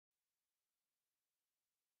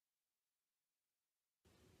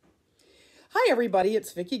Hi, everybody.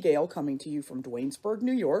 It's Vicki Gale coming to you from Duanesburg,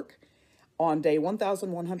 New York, on day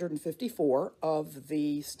 1154 of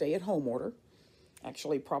the stay at home order.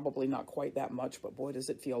 Actually, probably not quite that much, but boy, does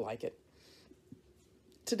it feel like it.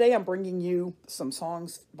 Today, I'm bringing you some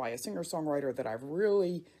songs by a singer songwriter that I've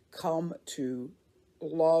really come to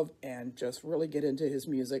love and just really get into his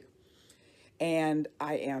music. And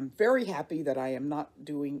I am very happy that I am not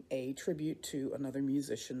doing a tribute to another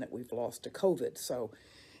musician that we've lost to COVID. So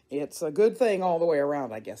it's a good thing all the way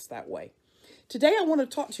around, I guess, that way. Today, I want to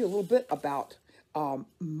talk to you a little bit about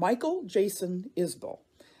Michael Jason Isbell.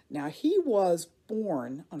 Now, he was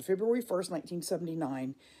born on February 1st,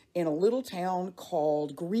 1979, in a little town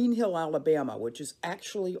called Green Hill, Alabama, which is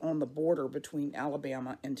actually on the border between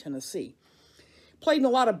Alabama and Tennessee. Played in a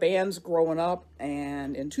lot of bands growing up,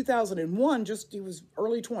 and in 2001, he was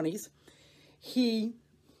early 20s, he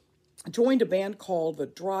joined a band called the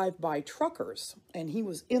Drive-By Truckers, and he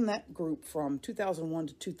was in that group from 2001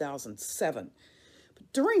 to 2007.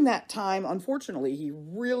 But during that time, unfortunately, he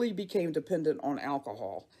really became dependent on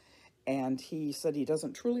alcohol, and he said he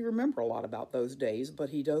doesn't truly remember a lot about those days, but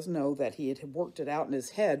he does know that he had worked it out in his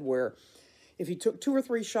head where if he took 2 or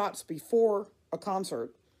 3 shots before a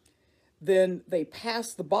concert, then they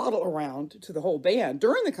passed the bottle around to the whole band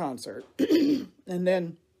during the concert. And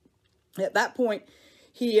then at that point,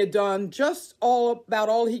 he had done just about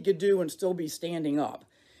all he could do and still be standing up.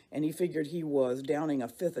 And he figured he was downing a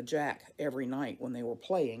fifth of Jack every night when they were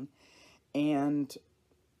playing. And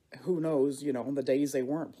who knows, on the days they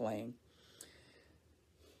weren't playing.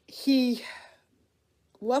 He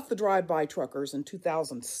left the Drive-By Truckers in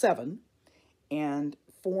 2007 and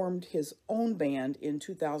formed his own band in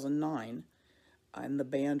 2009, and the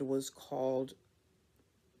band was called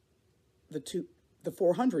the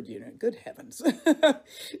 400 Unit. Good heavens.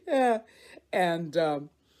 Yeah. And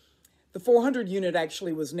the 400 Unit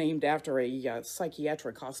actually was named after a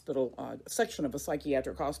psychiatric hospital, section of a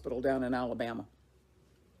psychiatric hospital down in Alabama.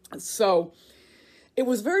 So it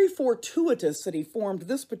was very fortuitous that he formed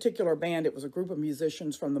this particular band. It was a group of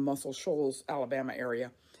musicians from the Muscle Shoals, Alabama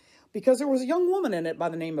area, because there was a young woman in it by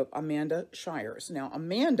the name of Amanda Shires. Now,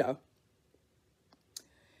 Amanda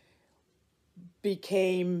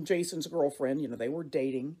became Jason's girlfriend. They were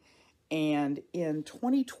dating. And in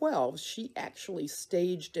 2012, she actually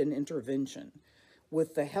staged an intervention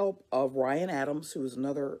with the help of Ryan Adams, who is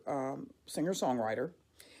another singer-songwriter,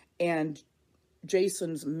 and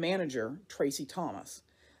Jason's manager, Tracy Thomas.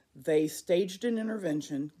 They staged an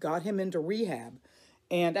intervention, got him into rehab,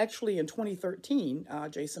 and actually in 2013,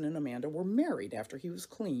 Jason and Amanda were married after he was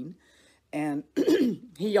clean. And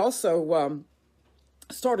he also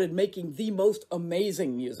started making the most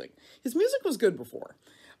amazing music. His music was good before,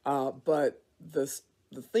 but the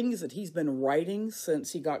things that he's been writing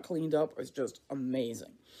since he got cleaned up is just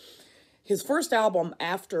amazing. His first album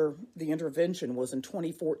after the intervention was in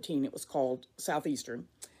 2014. It was called Southeastern.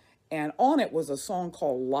 And on it was a song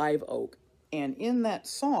called Live Oak. And in that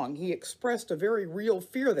song, he expressed a very real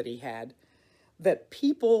fear that he had that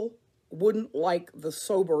people wouldn't like the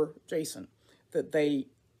sober Jason, that they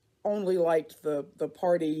only liked the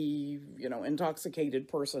party, intoxicated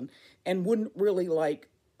person, and wouldn't really like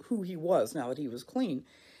who he was now that he was clean.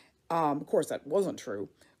 Of course, that wasn't true,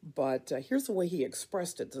 but here's the way he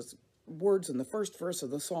expressed it. There's words in the first verse of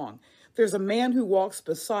the song. There's a man who walks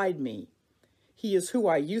beside me. He is who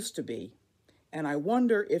I used to be. And I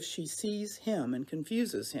wonder if she sees him and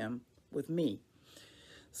confuses him with me.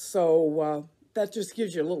 So that just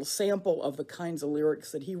gives you a little sample of the kinds of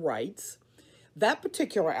lyrics that he writes. That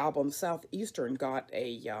particular album, Southeastern, got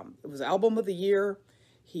it was Album of the Year.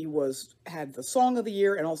 He had the Song of the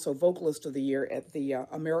Year and also Vocalist of the Year at the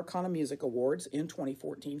Americana Music Awards in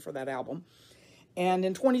 2014 for that album. And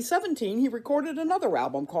in 2017, he recorded another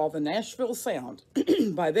album called The Nashville Sound.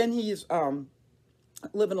 By then, he's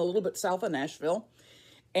living a little bit south of Nashville,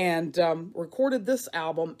 and recorded this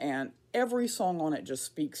album, and every song on it just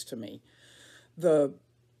speaks to me.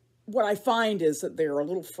 What I find is that there are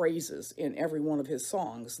little phrases in every one of his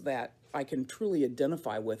songs that I can truly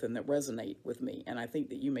identify with and that resonate with me, and I think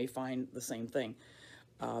that you may find the same thing.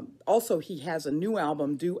 Also, he has a new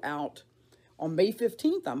album due out on May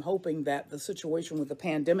 15th. I'm hoping that the situation with the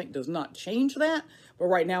pandemic does not change that. But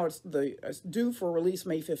right now it's due for release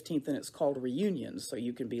May 15th, and it's called Reunions, so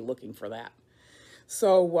you can be looking for that.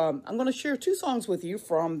 So I'm going to share 2 songs with you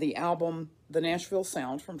from the album The Nashville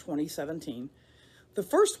Sound from 2017. The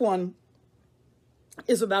first one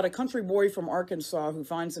is about a country boy from Arkansas who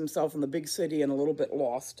finds himself in the big city and a little bit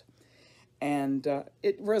lost. And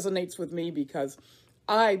it resonates with me because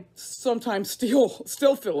I sometimes still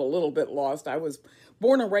feel a little bit lost. I was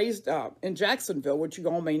born and raised in Jacksonville, which you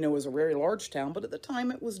all may know is a very large town, but at the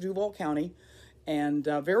time it was Duval County, and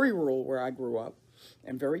very rural where I grew up,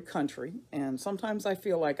 and very country. And sometimes I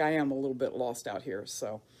feel like I am a little bit lost out here.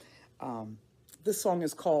 So this song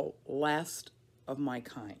is called "Last of My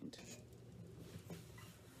Kind."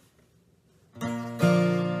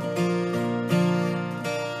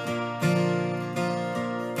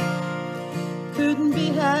 Couldn't be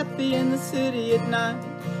happy in the city at night.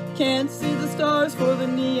 Can't see the stars for the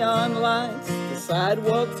neon lights. The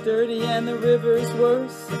sidewalk's dirty and the river's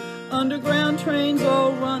worse. Underground trains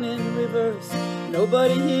all run in reverse.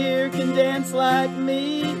 Nobody here can dance like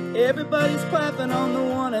me. Everybody's clapping on the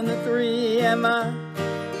 1 and the 3. Am I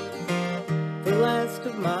the last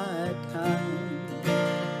of my kind?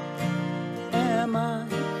 Am I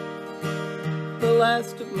the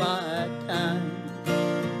last of my kind?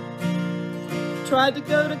 Tried to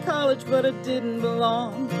go to college, but it didn't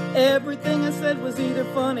belong. Everything I said was either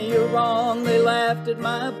funny or wrong. They laughed at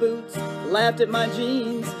my boots, laughed at my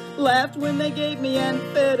jeans, laughed when they gave me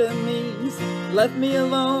amphetamines. Left me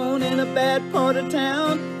alone in a bad part of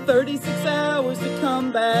town, 36 hours to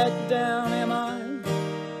come back down. Am I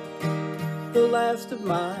the last of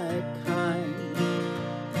my kind?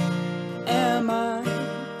 Am I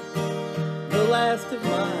the last of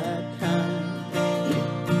my kind?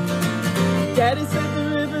 Daddy said the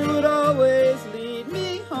river would always lead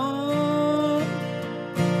me home,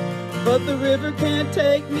 but the river can't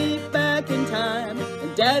take me back in time.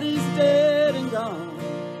 And Daddy's dead and gone,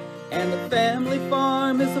 and the family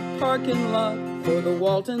farm is a parking lot for the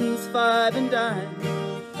Waltons 5 and dime.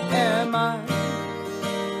 Am I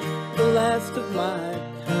the last of my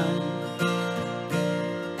kind?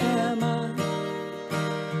 Am I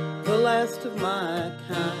the last of my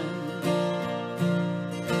kind?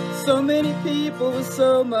 So many people with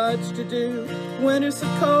so much to do. Winter's so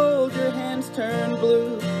cold, your hands turn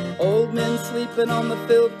blue. Old men sleeping on the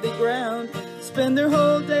filthy ground, spend their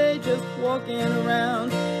whole day just walking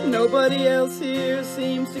around. Nobody else here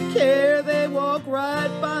seems to care. They walk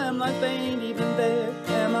right by them like they ain't even there.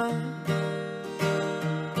 Am I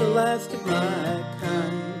the last of my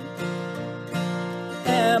kind?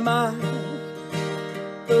 Am I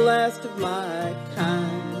the last of my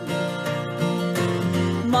kind?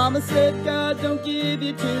 Mama said God don't give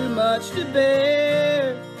you too much to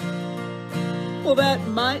bear. Well, that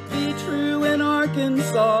might be true in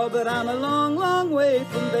Arkansas, but I'm a long, long way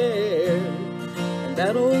from there. And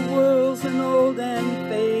that old world's an old and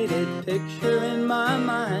faded picture in my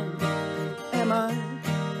mind. Am I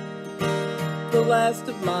the last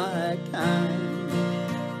of my kind?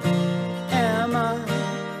 Am I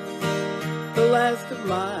the last of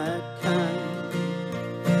my kind?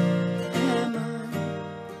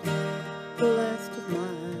 The last of my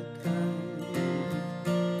kind.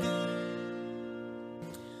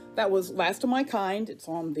 That was Last of My Kind. It's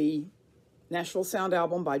on the Nashville Sound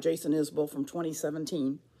album by Jason Isbell from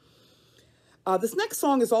 2017. This next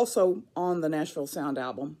song is also on the Nashville Sound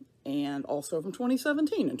album and also from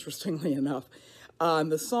 2017, interestingly enough.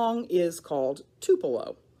 The song is called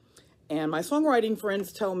Tupelo. And my songwriting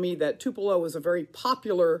friends tell me that Tupelo is a very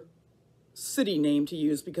popular city name to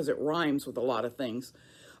use because it rhymes with a lot of things.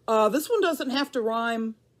 This one doesn't have to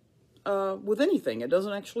rhyme with anything. It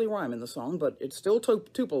doesn't actually rhyme in the song, but it's still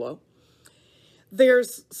Tupelo.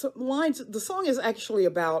 There's some lines. The song is actually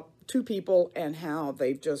about two people and how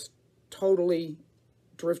they've just totally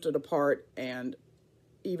drifted apart, and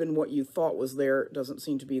even what you thought was there doesn't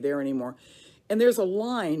seem to be there anymore. And there's a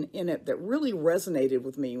line in it that really resonated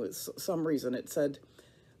with me with some reason. It said,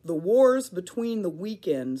 "The wars between the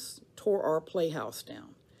weekends tore our playhouse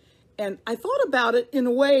down." And I thought about it in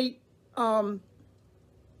a way,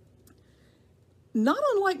 not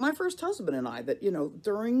unlike my first husband and I, that, you know,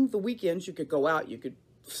 during the weekends you could go out, you could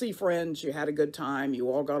see friends, you had a good time, you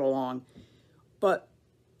all got along. But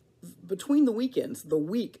between the weekends, the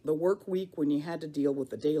work week, when you had to deal with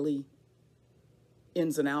the daily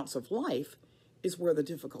ins and outs of life, is where the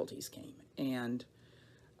difficulties came. And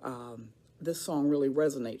this song really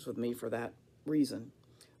resonates with me for that reason.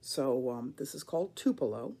 So this is called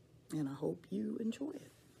Tupelo, and I hope you enjoy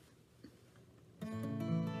it.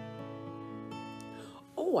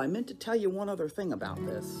 Oh, I meant to tell you one other thing about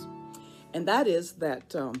this, and that is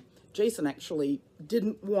that Jason actually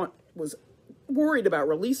was worried about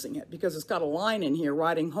releasing it because it's got a line in here,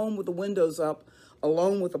 riding home with the windows up,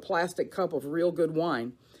 alone with a plastic cup of real good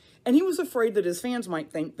wine. And he was afraid that his fans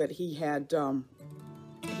might think that he had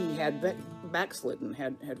backslidden,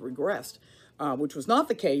 had regressed, which was not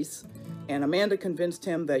the case. And Amanda convinced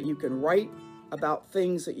him that you can write about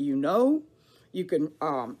things that you know, You can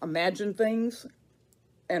imagine things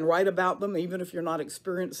and write about them, even if you're not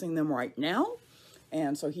experiencing them right now.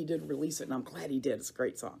 And so he did release it, and I'm glad he did. It's a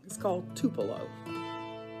great song. It's called Tupelo.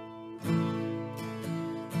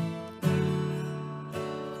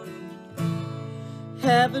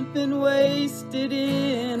 Haven't been wasted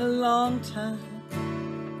in a long time,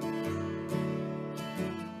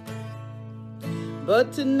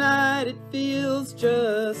 but tonight it feels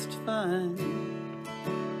just fine.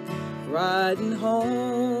 Riding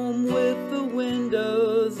home with the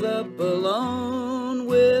windows up alone,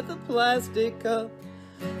 with a plastic cup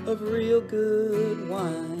of real good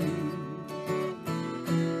wine.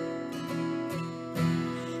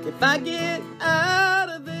 If I get out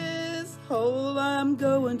of this hole, I'm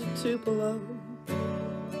going to Tupelo.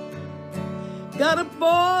 Got a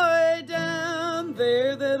boy down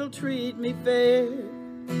there that'll treat me fair.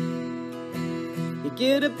 You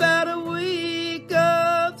get about a week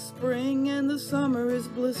of spring and the summer is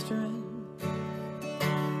blistering.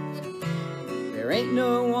 There ain't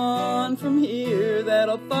no one from here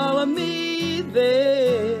that'll follow me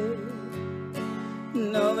there.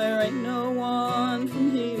 No, there ain't no one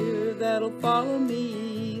from here that'll follow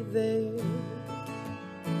me there.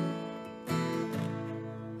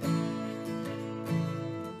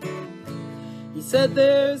 He said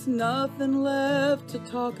there's nothing left to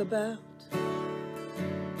talk about,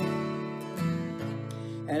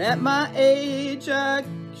 and at my age I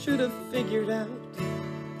should have figured out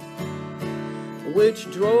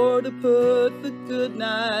which drawer to put the good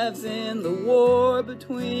knives in. The war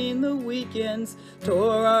between the weekends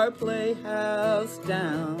tore our playhouse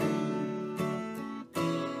down.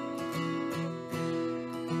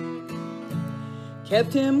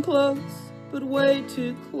 Kept him close, but way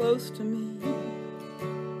too close to me.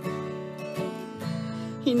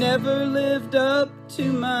 He never lived up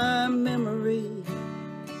to my memory.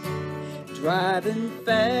 Driving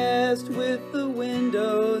fast with the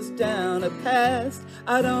windows down, a past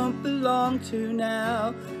I don't belong to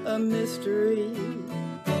now, a mystery.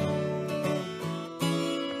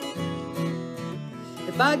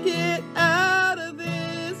 If I get out of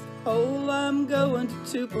this hole, I'm going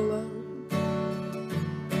to Tupelo.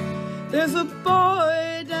 There's a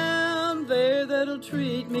boy down there that'll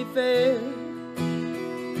treat me fair.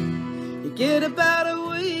 You get about a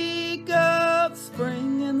week of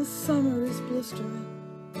spring and the summer is blistering,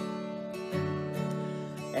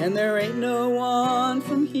 and there ain't no one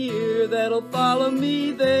from here that'll follow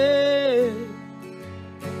me there.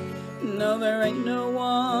 No, there ain't no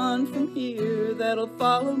one from here that'll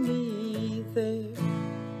follow me there.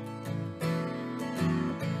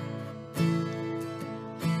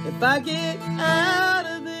 If I get out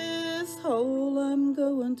of this hole, I'm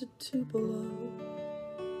going to Tupelo.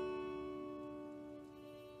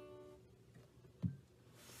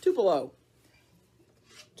 Tupelo,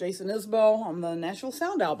 Jason Isbell on the Nashville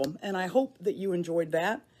Sound album, and I hope that you enjoyed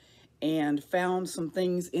that and found some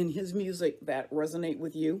things in his music that resonate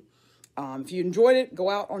with you. If you enjoyed it, go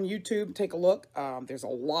out on YouTube, take a look. There's a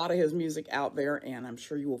lot of his music out there, and I'm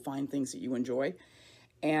sure you will find things that you enjoy.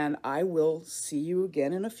 And I will see you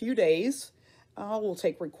again in a few days. We'll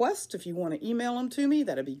take requests. If you want to email them to me,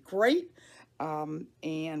 that'd be great.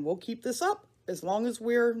 And we'll keep this up as long as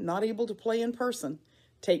we're not able to play in person.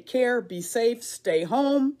 Take care, be safe, stay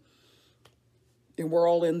home, and we're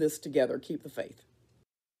all in this together. Keep the faith.